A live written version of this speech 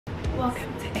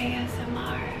Welcome to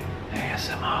ASMR.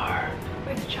 ASMR.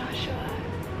 With Joshua.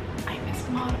 I'm his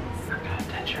model. We're gonna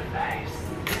touch your face.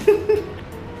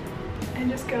 And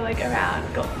just go like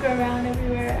around, go around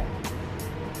everywhere.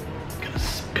 Gonna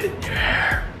spit in your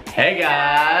hair. Hey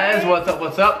guys, what's up,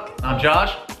 what's up? I'm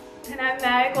Josh. And I'm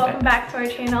Meg, welcome back to our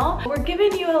channel. We're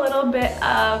giving you a little bit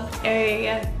of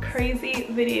a crazy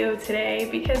video today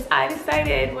because I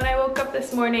decided when I woke up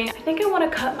this morning, I think I want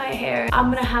to cut my hair.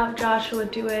 I'm gonna have Joshua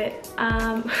do it.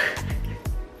 I'm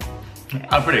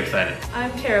pretty excited.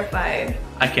 I'm terrified.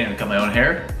 I can't even cut my own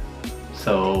hair,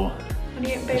 so What do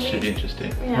you, baby? this should be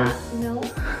interesting. Yeah, no,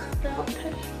 don't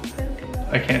touch, don't do that.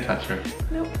 I can't touch her.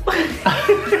 Nope.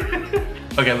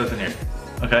 Okay, listen here,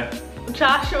 okay?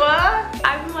 Joshua,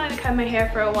 I've been wanting to cut my hair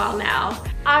for a while now.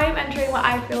 I'm entering what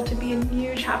I feel to be a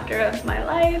new chapter of my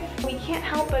life. We can't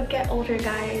help but get older,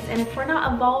 guys, and if we're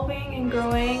not evolving and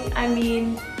growing, I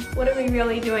mean, what are we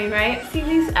really doing, right? See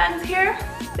these ends here?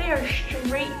 They are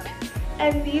straight.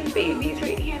 And these babies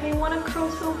right here, they want to curl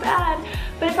so bad.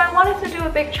 But if I wanted to do a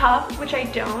big chop, which I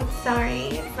don't, sorry,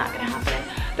 it's not gonna happen.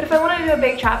 But if I wanted to do a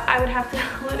big chop, I would have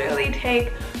to literally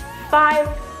take 5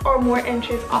 or more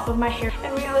inches off of my hair.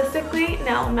 And realistically,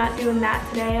 no, I'm not doing that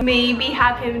today. Maybe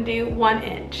have him do 1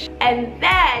 inch. And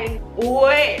then,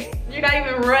 wait, you're not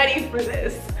even ready for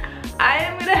this. I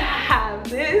am gonna have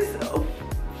this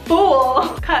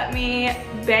fool cut me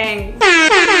bangs.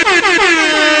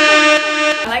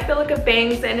 I like the look of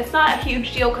bangs, and it's not a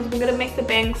huge deal because we're gonna make the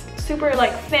bangs super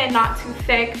like thin, not too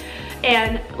thick,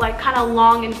 and like kind of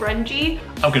long and grungy.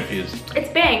 I'm confused.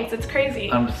 It's bangs, it's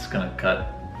crazy. I'm just gonna cut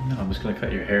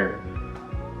your hair.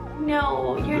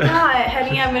 No, you're not,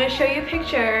 honey. I'm gonna show you a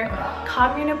picture.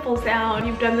 Calm your nipples down.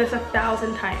 You've done this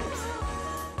 1,000 times,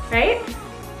 right?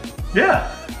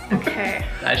 Yeah. Okay.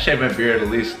 I shave my beard at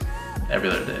least every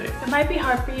other day. It might be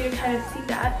hard for you to kind of see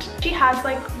that. She has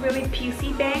like really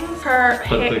PC bangs. Her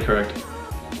Politically correct.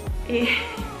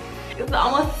 It's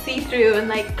almost see-through and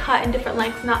like cut in different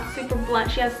lengths, not super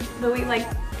blunt. She has really like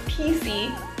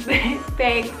PC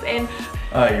bangs and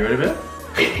You ready, babe?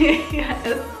 yes.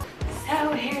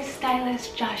 So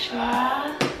hairstylist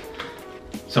Joshua.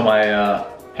 So my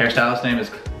hairstylist name is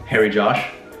Harry Josh.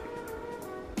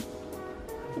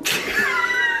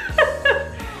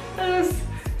 That was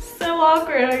so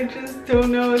awkward. I just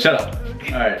don't know. Shut up.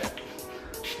 Okay. All right.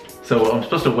 So I'm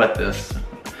supposed to wet this.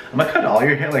 Am I cutting all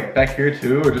your hair, like back here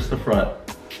too, or just the front?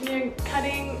 You're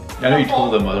cutting. I know you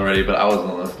told them already, but I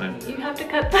wasn't listening. You have to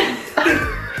cut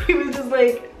that. He was just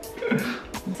like.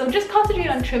 So just concentrate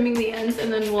on trimming the ends,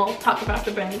 and then we'll talk about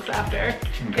the bangs after.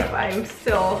 Okay. If I'm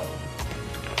still.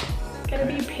 Gotta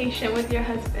be patient with your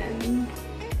husband,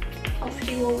 else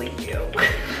he will leave you.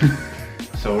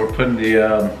 So we're putting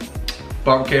the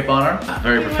barber cape on her.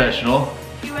 Very professional.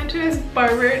 He went to his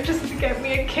barber just to get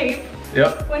me a cape.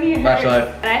 Yep. When he Match heard,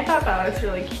 life. and I thought that was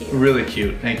really cute. Really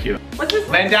cute. Thank you. What's this?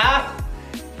 Linda,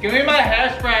 give me my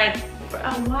hairspray.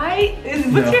 Why?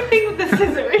 What's your thing with the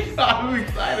scissors? I'm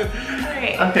excited.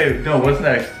 Alright. Okay, no, what's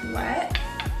next? What?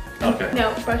 Okay.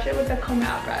 No, brush it with a comb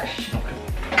out brush.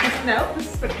 Okay. No,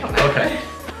 this is with a comb out Okay.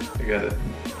 brush. I got it.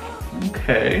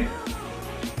 Okay.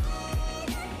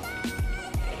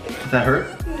 Does that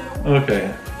hurt? No.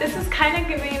 Okay. This is kind of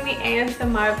giving me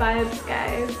ASMR vibes,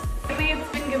 guys. Lately it's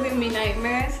been giving me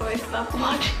nightmares, so I stopped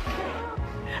watching.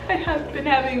 I have been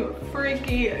having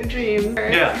freaky dreams.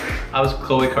 Yeah, I was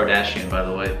Khloe Kardashian, by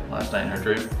the way, last night in her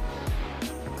dream.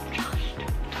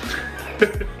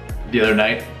 The other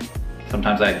night,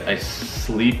 sometimes I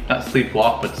sleep, not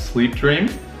sleepwalk, but sleep dream.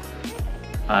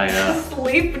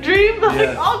 Sleep dream? Like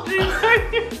Yes. all dreams are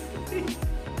in your sleep.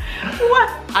 What?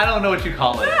 I don't know what you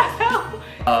call it.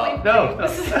 Sleep No,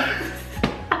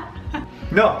 dream.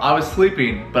 no, I was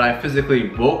sleeping, but I physically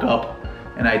woke up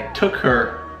and I took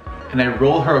her and I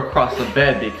rolled her across the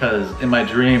bed because in my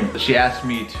dream, she asked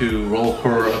me to roll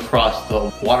her across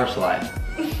the water slide.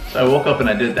 So I woke up and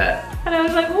I did that. And I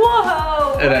was like,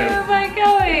 whoa, And where am I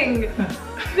going?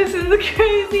 This is a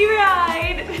crazy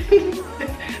ride.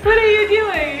 What are you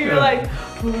doing? You're like,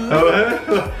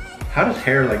 what? How does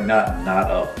hair like not knot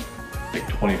up like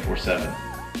 24/7?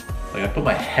 Like I put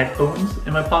my headphones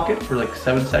in my pocket for like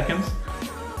 7 seconds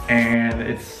and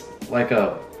it's like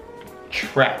a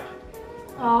trap.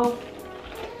 Oh,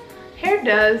 hair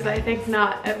does, I think,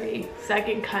 not every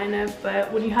second kind of,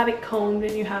 but when you have it combed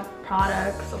and you have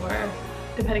products, or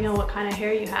depending on what kind of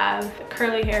hair you have,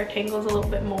 curly hair tangles a little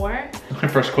bit more. My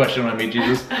first question when I meet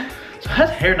Jesus. So how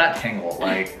does hair not tangle?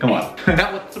 Like, come on.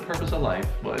 Not what's the purpose of life,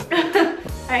 but.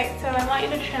 Alright, so I want you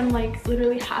to trim like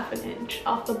literally 1/2 inch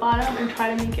off the bottom and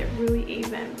try to make it really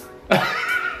even.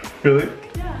 Really?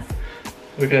 Yeah.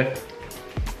 Okay.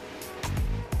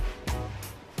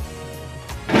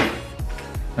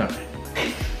 Okay.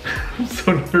 I'm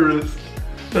so nervous.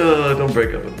 Don't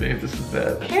break up with me if this is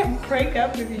bad. I can't break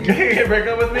up with you. You can't break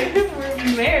up with me?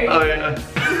 We're married. Oh yeah.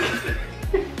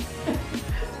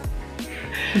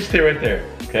 You stay right there,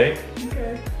 okay?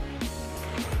 Okay.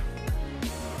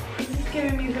 This is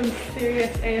giving me some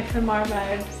serious ASMR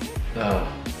vibes. Oh,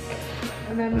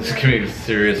 And then this is giving me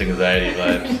serious anxiety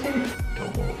vibes.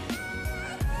 Don't move.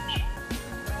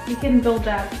 We can build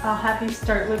that. I'll have you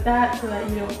start with that so that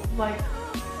you don't like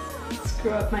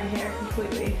screw up my hair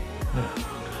completely.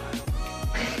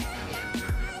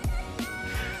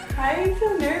 Why are you so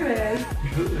nervous?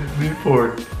 Lean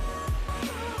forward.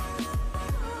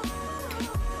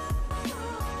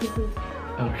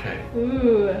 Okay.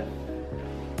 Ooh.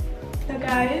 So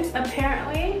guys,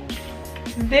 apparently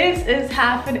this is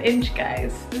half an inch,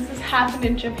 guys. This is half an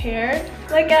inch of hair.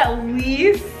 Like at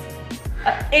least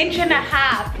an inch and a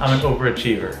half. I'm an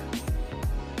overachiever.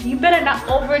 You better not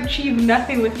overachieve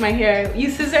nothing with my hair. You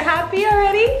scissor happy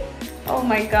already? Oh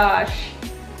my gosh.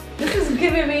 This is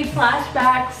giving me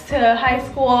flashbacks to high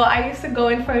school. I used to go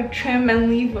in for a trim and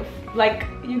leave with, like,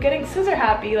 you getting scissor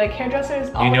happy. Like,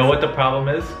 hairdressers always... You know what the problem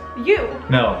is? You.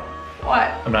 No,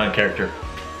 What? I'm not in character.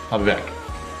 I'll be back.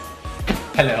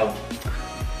 Hello.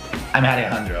 I'm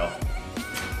Alejandro.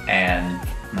 And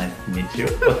nice to meet you.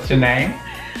 What's your name?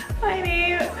 My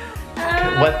name...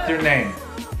 What's your name?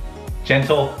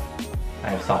 Gentle. I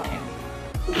have soft hands.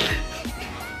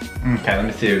 Okay, let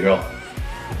me see you, girl.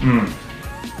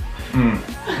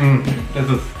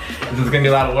 This is gonna be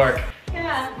a lot of work.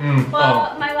 Yeah.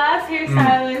 Well, my last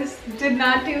hairstylist did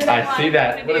not do what I I see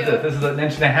that. What is this? this? This is an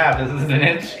inch and a half. This isn't an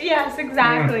inch. Yes,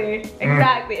 exactly.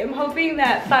 Exactly. I'm hoping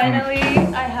that finally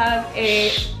I have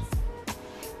a...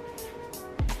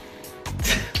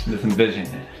 Just envision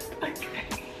it. Okay.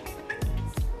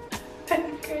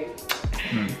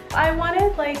 I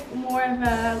wanted like more of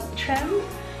a trim,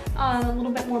 a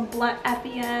little bit more blunt at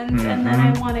the end, and then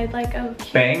I wanted like a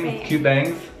cute bang. Cute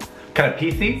bangs. Kind of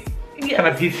PC? Yes. Kind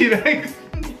of PC bangs?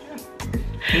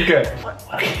 Okay.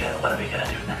 What are we gonna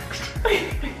do next?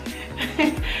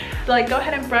 Like go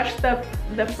ahead and brush the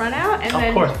front out and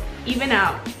then even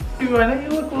out. Ooh, I know you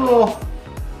look a little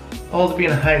old to be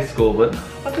in high school, but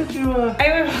what did you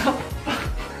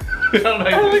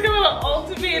I look a little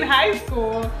old to be in high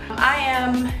school. I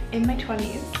am in my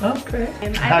 20s. Okay.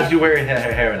 How'd you wear your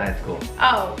hair in high school?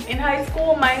 Oh, in high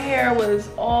school, my hair was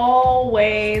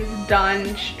always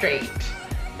done straight.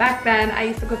 Back then, I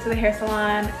used to go to the hair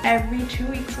salon every 2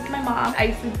 weeks with my mom. I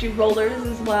used to do rollers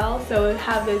as well, so it would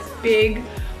have this big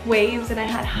waves and I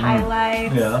had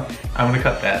highlights. Yeah, I'm gonna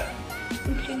cut that.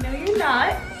 Okay, no you're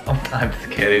not. I'm just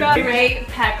kidding. Great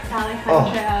pecs,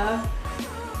 Alejandro.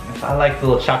 If I like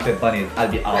little chocolate bunnies,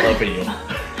 I'd be all over you.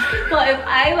 Well, if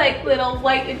I like little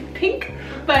white and pink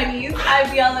bunnies, I'd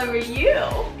be all over you.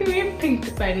 Give me a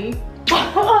pink bunny.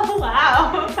 Oh,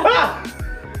 wow.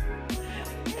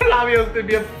 Flavio's gonna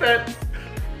be upset.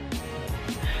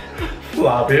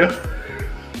 Flavio.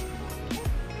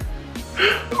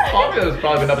 Flavio's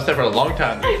probably been upset for a long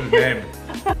time. That's his name.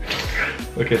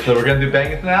 Okay, so we're gonna do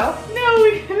bangs now? No,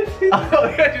 we gotta do Oh,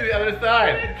 we gotta do the other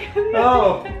side.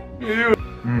 Oh, you.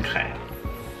 Okay.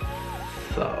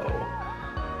 So.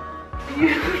 I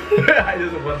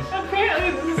just want.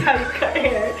 Apparently this is how you cut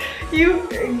hair. You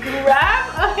grab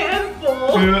a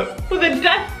handful with a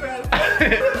death grip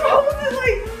and hold it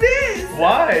like this.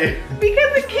 Why?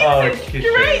 Because it keeps it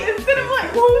straight instead of like,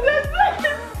 oh, that's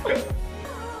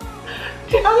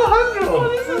Alejandro. Oh,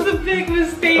 this is a big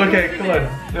mistake. Okay, come on.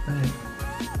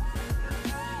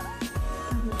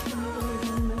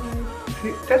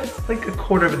 See, that's like a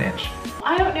quarter of an inch.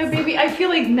 I don't know, baby. I feel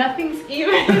like nothing's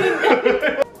even.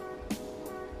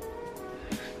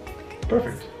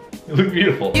 Perfect. You look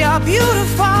beautiful. You're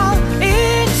beautiful,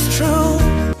 it's true.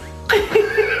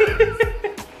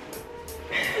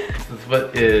 This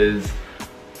is what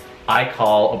I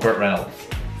call a Burt Reynolds.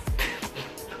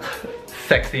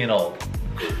 Sexy and old.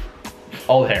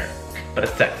 Old hair, but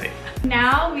it's sexy.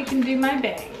 Now we can do my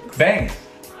bangs. Bangs.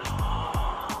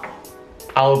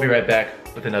 I'll be right back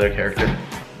with another character.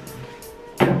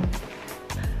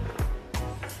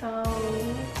 So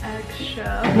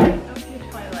extra. Okay,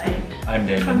 Twilight. I'm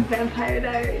Damon. From Vampire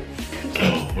Diaries. So,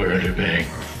 where are your bangs?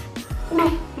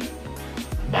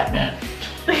 Batman.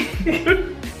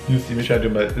 You see me trying to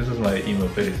do this is my emo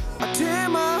face. I tear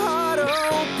my heart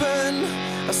open,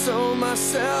 I sew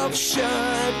myself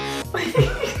shut.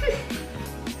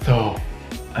 So,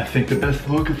 I think the best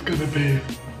look is gonna be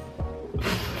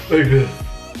like this.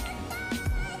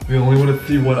 We only want to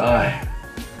see one eye.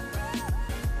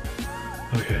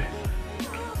 Okay.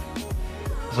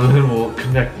 So then we'll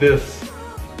connect this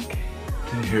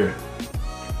to here.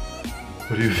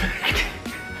 What do you think?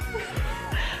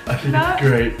 I think No. it's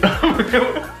great.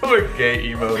 I'm a gay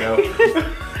emo now.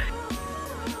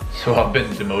 So I've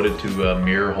been demoted to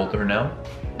mirror holder now.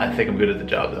 I think I'm good at the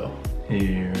job though.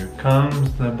 Here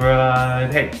comes the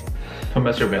bride. Hey, don't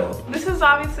mess your veil up. This is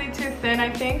obviously too thin, I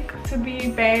think, to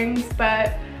be bangs,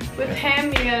 but with him,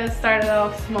 you gotta start it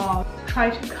off small. Try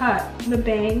to cut the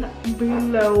bang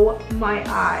below my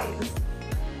eyes.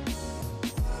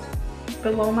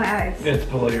 Below my eyes. It's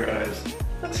below your eyes.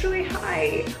 Looks really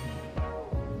high.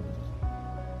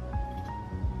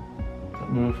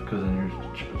 Don't move, because then your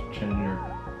chin and your...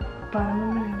 Bottom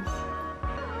of my nose.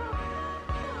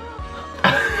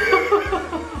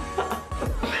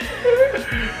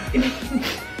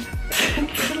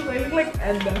 I look like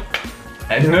Edna.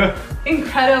 Edna?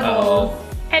 Incredible. Oh.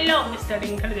 Hello, Mr.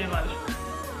 Incredible.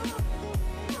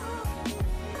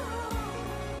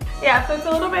 Yeah, so it's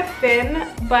a little bit thin,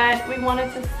 but we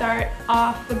wanted to start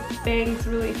off the bangs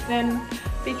really thin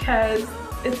because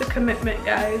it's a commitment,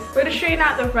 guys. We're gonna straighten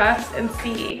out the rest and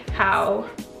see how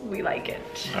we like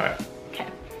it. All right. Okay.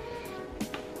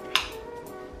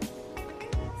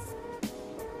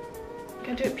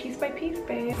 Gotta do it piece by piece,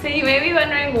 babe. So you may be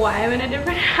wondering why I'm in a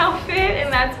different outfit,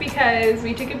 and that's because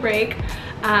we took a break.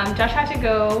 Josh had to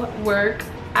go work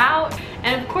out,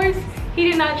 and of course, he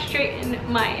did not straighten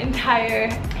my entire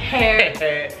hair.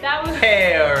 That was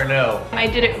hair, no. I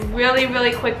did it really,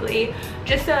 really quickly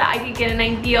just so that I could get an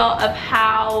idea of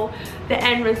how the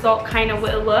end result kind of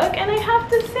would look. And I have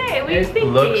to say, what do you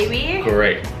think, baby?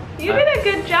 Great. You did a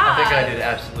good job. I think I did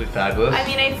absolutely fabulous. I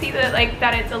mean, I see that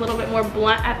that it's a little bit more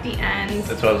blunt at the end.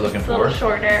 That's what I was looking It's for. a little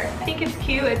shorter. I think it's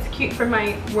cute. It's cute for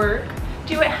my work.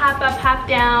 Do it half up, half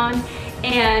down,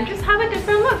 and just have a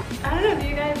different look. I don't know, do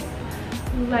you guys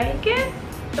like it?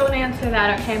 Don't answer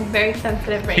that, okay? I'm very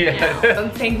sensitive right now.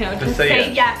 Don't say no, just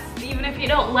say yes, even if you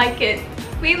don't like it.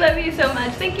 We love you so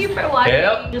much. Thank you for watching.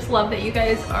 Yep. Just love that you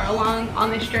guys are along on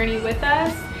this journey with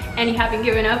us and you haven't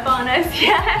given up on us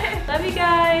yet. Love you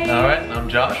guys. All right, I'm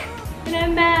Josh. And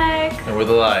I'm Meg. And we're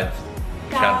the Lides.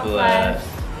 God bless.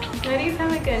 Why do you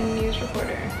sound like a news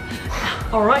reporter?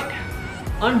 All right,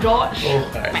 I'm Josh. Oh,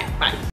 all right. Bye.